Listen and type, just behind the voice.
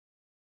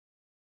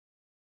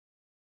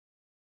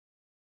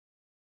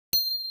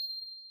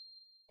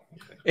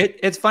Okay.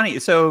 It's funny.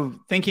 So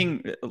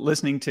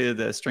listening to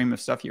the stream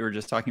of stuff you were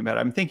just talking about,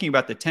 I'm thinking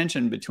about the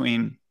tension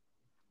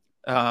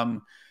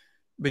um,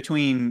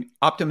 between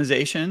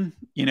optimization,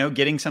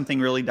 getting something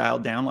really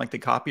dialed down like the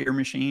copier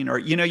machine,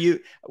 or,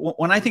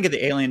 when I think of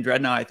the Alien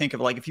Dreadnought, I think of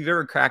like, if you've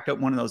ever cracked up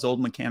one of those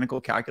old mechanical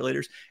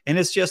calculators and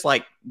it's just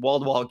like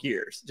wall-to-wall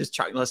gears, just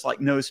chockless,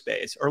 like no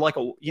space, or like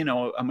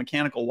a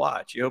mechanical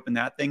watch. You open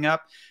that thing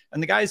up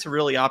and the guys have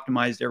really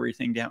optimized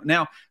everything down.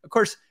 Now, of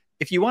course,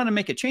 if you want to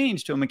make a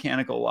change to a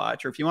mechanical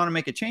watch, or if you want to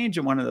make a change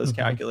in one of those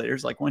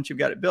calculators, like once you've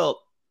got it built,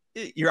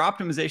 your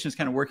optimization is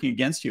kind of working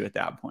against you at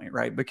that point,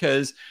 right?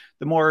 Because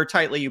the more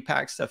tightly you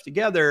pack stuff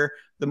together,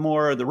 the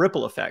more the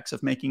ripple effects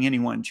of making any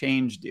one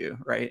change do,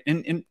 right?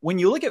 And when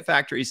you look at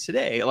factories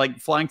today, like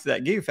flying to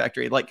that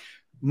gigafactory, like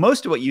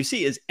most of what you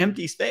see is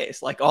empty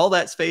space, like all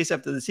that space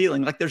up to the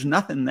ceiling, like there's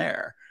nothing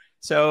there.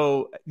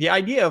 So the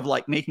idea of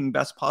like making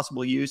best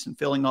possible use and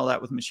filling all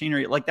that with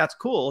machinery, like that's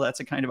cool. That's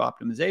a kind of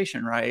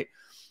optimization, right?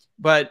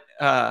 But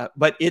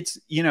it's,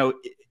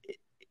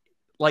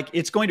 like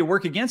it's going to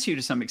work against you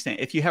to some extent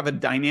if you have a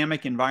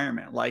dynamic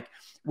environment. Like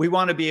we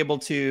want to be able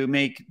to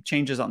make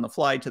changes on the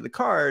fly to the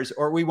cars,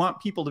 or we want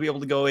people to be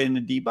able to go in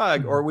and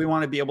debug, or we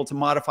want to be able to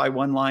modify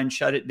one line,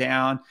 shut it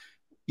down,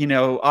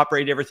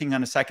 operate everything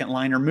on a second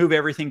line, or move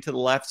everything to the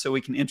left so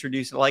we can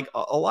introduce, like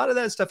a lot of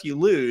that stuff you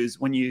lose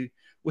when you.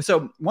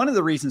 So one of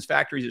the reasons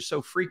factories are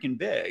so freaking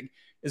big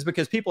is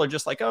because people are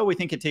just like, oh, we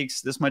think it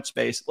takes this much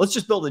space. Let's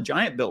just build a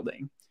giant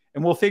building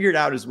and we'll figure it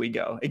out as we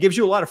go. It gives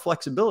you a lot of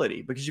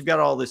flexibility because you've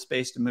got all this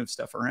space to move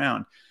stuff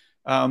around.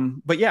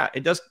 But yeah,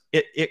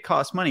 it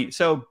costs money.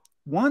 So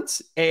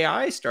once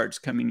AI starts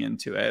coming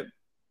into it,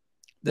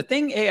 the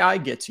thing AI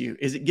gets you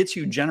is it gets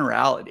you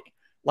generality.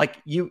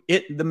 Like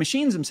the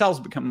machines themselves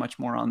become much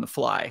more on the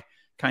fly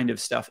kind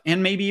of stuff,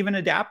 and maybe even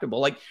adaptable.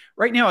 Like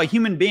right now,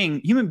 human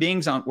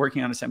beings aren't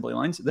working on assembly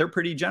lines. They're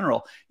pretty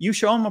general. You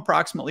show them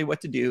approximately what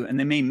to do and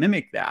they may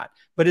mimic that.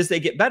 But as they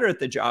get better at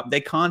the job,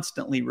 they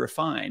constantly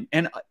refine,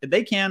 and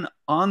they can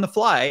on the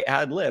fly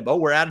ad lib. Oh,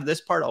 we're out of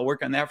this part. I'll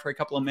work on that for a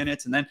couple of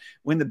minutes. And then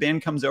when the bin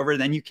comes over,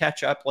 then you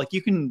catch up. Like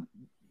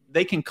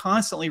they can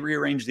constantly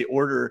rearrange the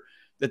order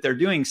that they're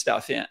doing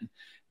stuff in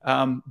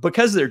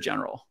because they're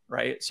general,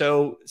 right?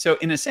 So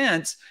in a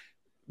sense,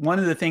 one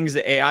of the things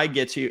that AI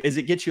gets you is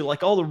it gets you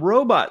like all the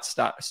robots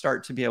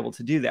start to be able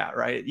to do that,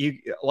 right? You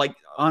like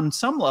on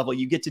some level,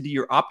 you get to do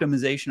your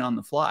optimization on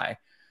the fly.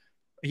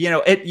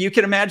 You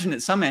can imagine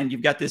at some end,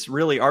 you've got this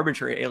really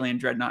arbitrary alien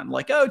dreadnought and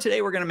like, oh,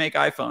 today we're going to make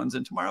iPhones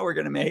and tomorrow we're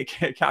going to make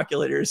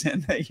calculators,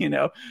 and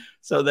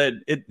so that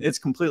it's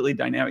completely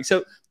dynamic.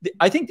 So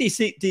I think these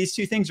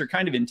two things are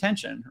kind of in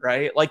tension,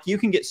 right? Like you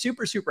can get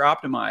super, super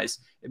optimized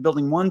at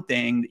building one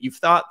thing that you've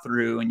thought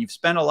through and you've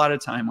spent a lot of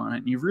time on it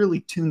and you've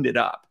really tuned it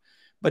up.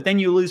 But then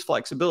you lose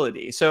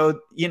flexibility.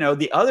 So,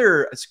 the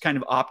other kind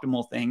of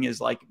optimal thing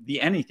is like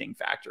the anything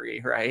factory,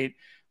 right?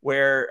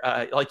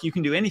 Where like you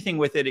can do anything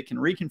with it. It can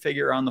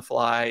reconfigure on the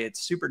fly.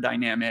 It's super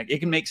dynamic. It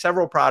can make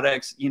several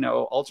products,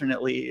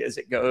 alternately as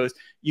it goes.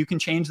 You can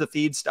change the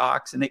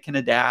feedstocks and it can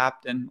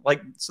adapt. And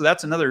so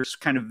that's another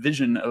kind of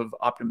vision of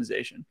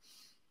optimization.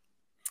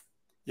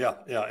 Yeah.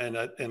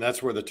 And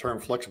that's where the term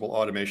flexible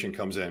automation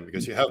comes in,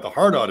 because you have the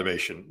hard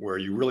automation where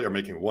you really are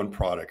making one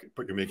product,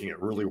 but you're making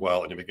it really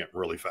well and you're making it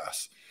really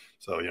fast.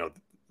 So,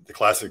 the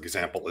classic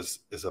example is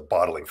a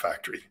bottling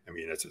factory. I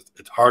mean,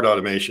 it's hard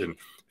automation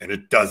and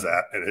it does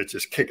that, and it's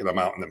just kicking them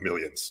out in the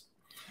millions.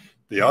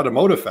 The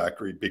automotive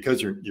factory,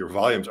 because your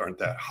volumes aren't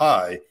that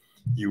high,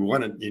 you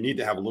need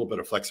to have a little bit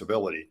of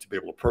flexibility to be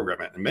able to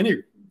program it. And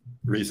many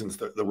reasons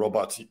that the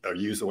robots are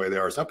used the way they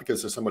are, it's not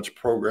because they're so much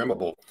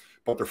programmable,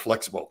 but they're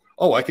flexible.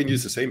 Oh, I can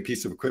use the same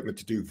piece of equipment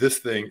to do this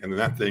thing and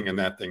that thing and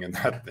that thing and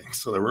that thing.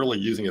 So they're really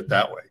using it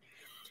that way.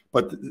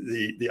 But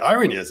the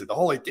irony is that the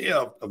whole idea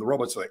of the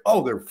robots are like,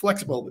 oh, they're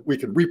flexible, we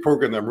can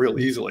reprogram them real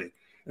easily.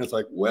 And it's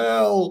like,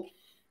 well,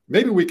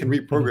 maybe we can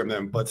reprogram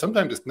them, but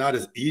sometimes it's not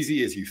as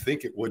easy as you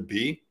think it would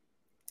be.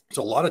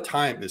 So a lot of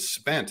time is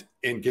spent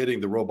in getting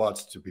the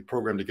robots to be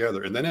programmed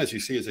together. And then as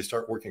they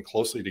start working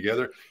closely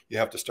together, you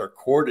have to start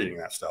coordinating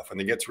that stuff,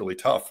 and it gets really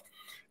tough.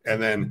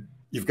 And then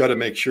you've got to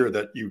make sure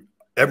that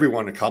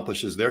everyone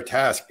accomplishes their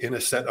task in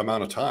a set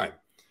amount of time.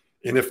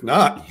 And if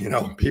not,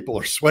 people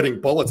are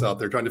sweating bullets out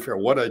there trying to figure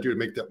out what I do to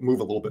make that move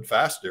a little bit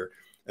faster.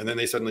 And then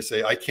they suddenly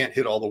say, I can't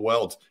hit all the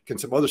welds. Can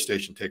some other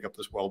station take up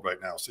this weld right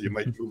now? So you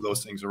might move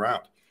those things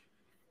around.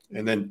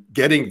 And then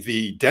getting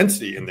the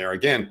density in there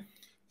again.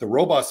 The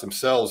robots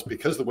themselves,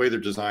 because the way they're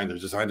designed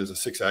as a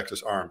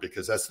 6-axis arm,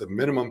 because that's the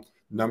minimum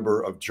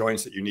number of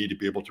joints that you need to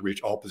be able to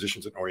reach all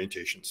positions and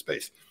orientation in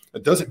space.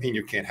 That doesn't mean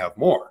you can't have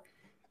more.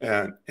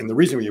 And the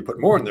reason when you put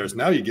more in there is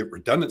now you get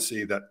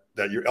redundancy that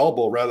your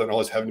elbow, rather than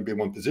always having to be in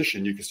one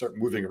position, you can start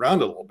moving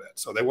around a little bit.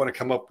 So they want to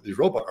come up with these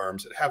robot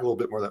arms that have a little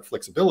bit more of that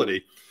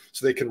flexibility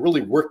so they can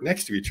really work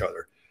next to each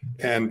other.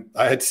 And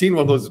I had seen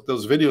one of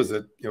those videos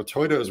that,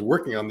 Toyota is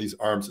working on these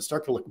arms that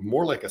start to look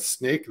more like a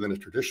snake than a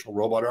traditional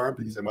robot arm,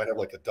 because they might have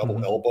like a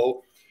double elbow,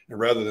 and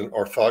rather than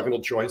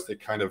orthogonal joints, they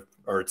kind of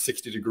are at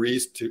 60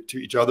 degrees to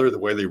each other, the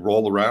way they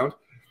roll around.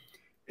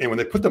 And when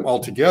they put them all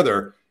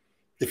together,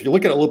 if you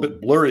look at it a little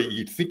bit blurry,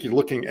 you'd think you're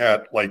looking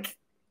at like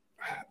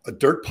a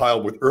dirt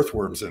pile with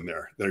earthworms in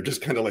there that are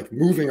just kind of like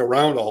moving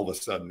around all of a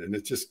sudden. And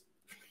it's just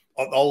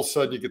all of a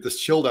sudden you get this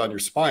chill down your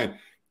spine.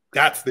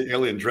 That's the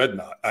alien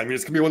Dreadnaught. I mean,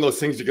 it's gonna be one of those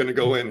things you're gonna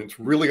go in and it's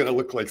really gonna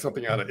look like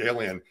something out of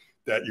Alien,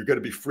 that you're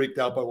gonna be freaked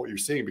out by what you're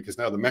seeing, because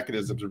now the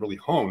mechanisms are really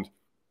honed.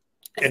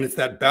 And it's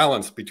that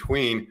balance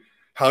between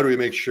how do we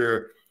make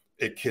sure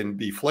it can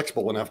be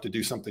flexible enough to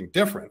do something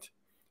different.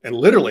 And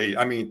literally,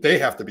 I mean, they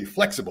have to be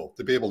flexible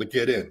to be able to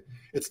get in.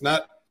 It's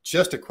not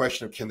just a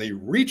question of can they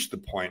reach the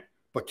point,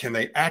 but can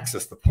they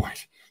access the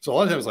point? So a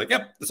lot of times it's like,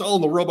 yep, it's all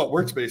in the robot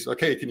workspace.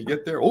 Okay, can you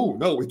get there? Oh,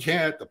 no, we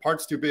can't. The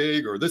part's too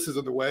big, or this is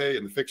in the way,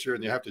 and the fixture,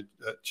 and you have to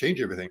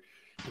change everything.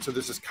 And so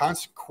there's this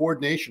constant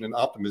coordination and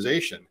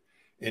optimization.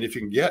 And if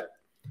you can get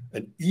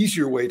an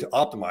easier way to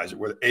optimize it,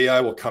 where the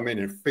AI will come in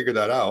and figure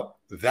that out,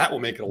 that will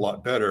make it a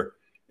lot better.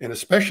 And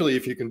especially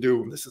if you can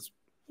do, this is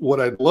what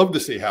I'd love to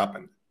see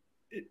happen,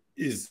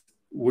 is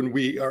when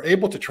we are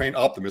able to train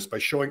Optimus by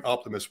showing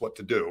Optimus what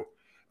to do.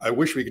 I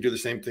wish we could do the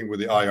same thing with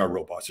the IR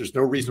robots. There's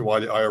no reason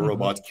why the IR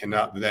robots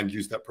cannot then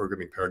use that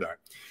programming paradigm.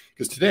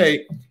 Because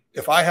today,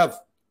 if I have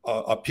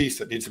a piece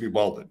that needs to be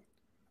welded,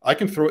 I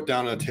can throw it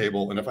down on a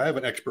table, and if I have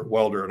an expert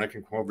welder and I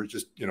can come over and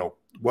just,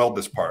 weld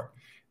this part,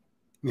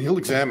 and he'll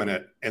examine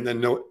it and then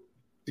know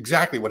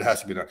exactly what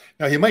has to be done.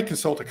 Now, he might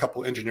consult a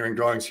couple engineering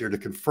drawings here to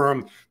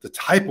confirm the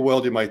type of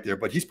weld you might there,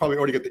 but he's probably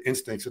already got the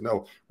instincts to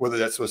know whether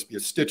that's supposed to be a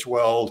stitch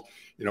weld,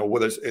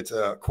 whether it's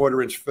a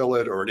 1/4-inch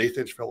fillet or an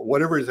 1/8-inch fillet,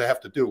 whatever it is they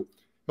have to do.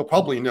 He'll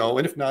probably know,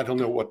 and if not, he'll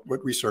know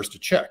what resource to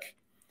check.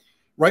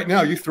 Right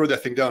now, you throw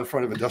that thing down in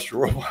front of an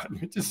industrial robot,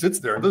 and it just sits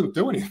there and doesn't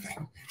do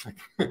anything.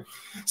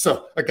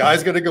 So a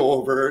guy's got to go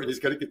over, and he's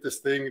got to get this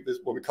thing,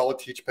 what we call a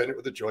teach pendant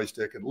with a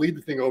joystick, and lead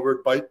the thing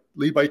over,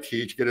 lead by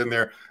teach, get in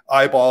there,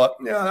 eyeball it.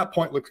 Yeah, that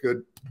point looks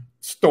good.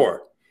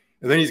 Store.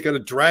 And then he's got to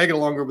drag it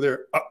along over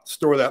there,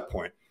 store that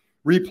point.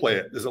 Replay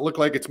it. Does it look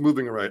like it's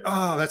moving right?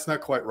 Oh, that's not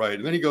quite right.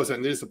 And then he goes in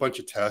and there's a bunch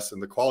of tests,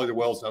 and the quality of the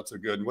weld's not so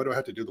good. And what do I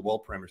have to do? The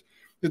weld parameters.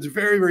 It's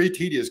very, very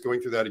tedious going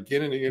through that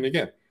again and again and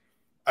again.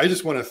 I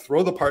just want to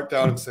throw the part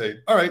down and say,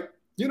 all right,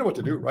 you know what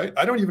to do, right?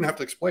 I don't even have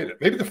to explain it.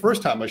 Maybe the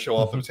first time I show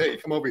off, and say, hey,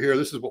 come over here.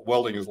 This is what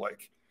welding is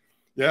like.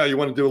 Yeah, you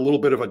want to do a little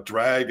bit of a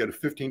drag at a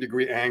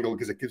 15-degree angle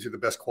because it gives you the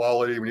best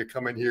quality. When you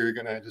come in here, you're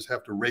going to just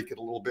have to rake it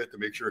a little bit to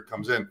make sure it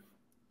comes in.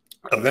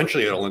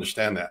 Eventually, it'll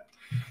understand that.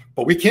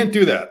 But we can't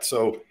do that.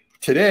 So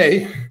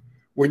today,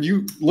 when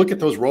you look at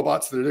those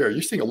robots that are there,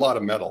 you're seeing a lot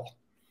of metal.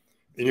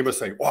 And you must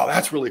think, wow,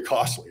 that's really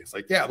costly. It's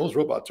like, yeah, those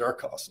robots are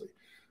costly.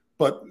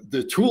 But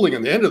the tooling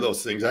on the end of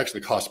those things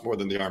actually costs more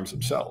than the arms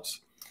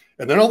themselves.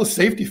 And then all the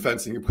safety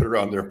fencing you put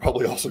around there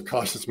probably also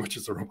costs as much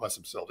as the robots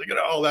themselves. You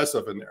got all that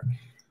stuff in there.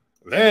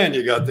 Then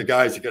you got the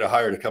guys you got to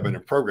hire to come in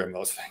and program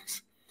those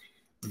things.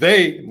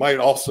 They might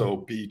also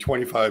be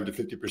 25 to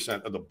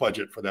 50% of the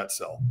budget for that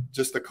cell.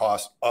 Just the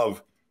cost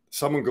of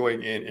someone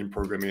going in and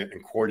programming it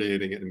and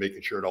coordinating it and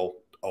making sure it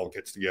all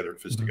gets together and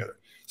fits together.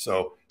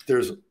 So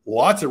there's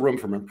lots of room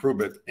for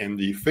improvement in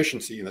the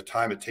efficiency and the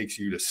time it takes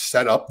you to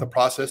set up the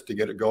process to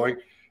get it going.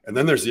 And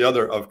then there's the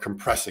other of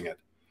compressing it.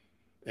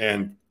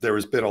 And there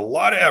has been a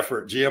lot of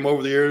effort. GM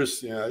over the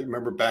years, I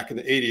remember back in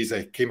the 80s,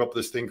 they came up with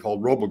this thing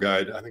called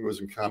RoboGuide. I think it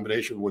was in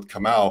combination with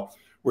Kamau,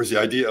 where's the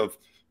idea of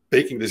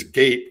making this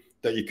gate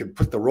that you could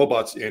put the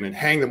robots in and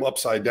hang them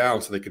upside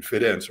down so they could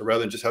fit in. So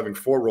rather than just having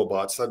 4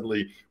 robots,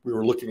 suddenly we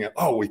were looking at,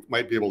 we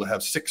might be able to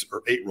have 6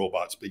 or 8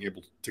 robots being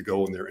able to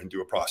go in there and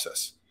do a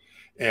process.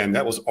 And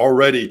that was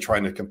already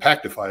trying to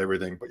compactify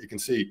everything, but you can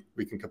see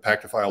we can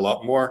compactify a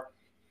lot more.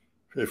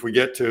 If we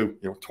get to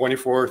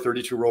 24,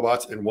 32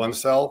 robots in one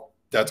cell,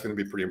 that's going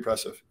to be pretty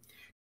impressive.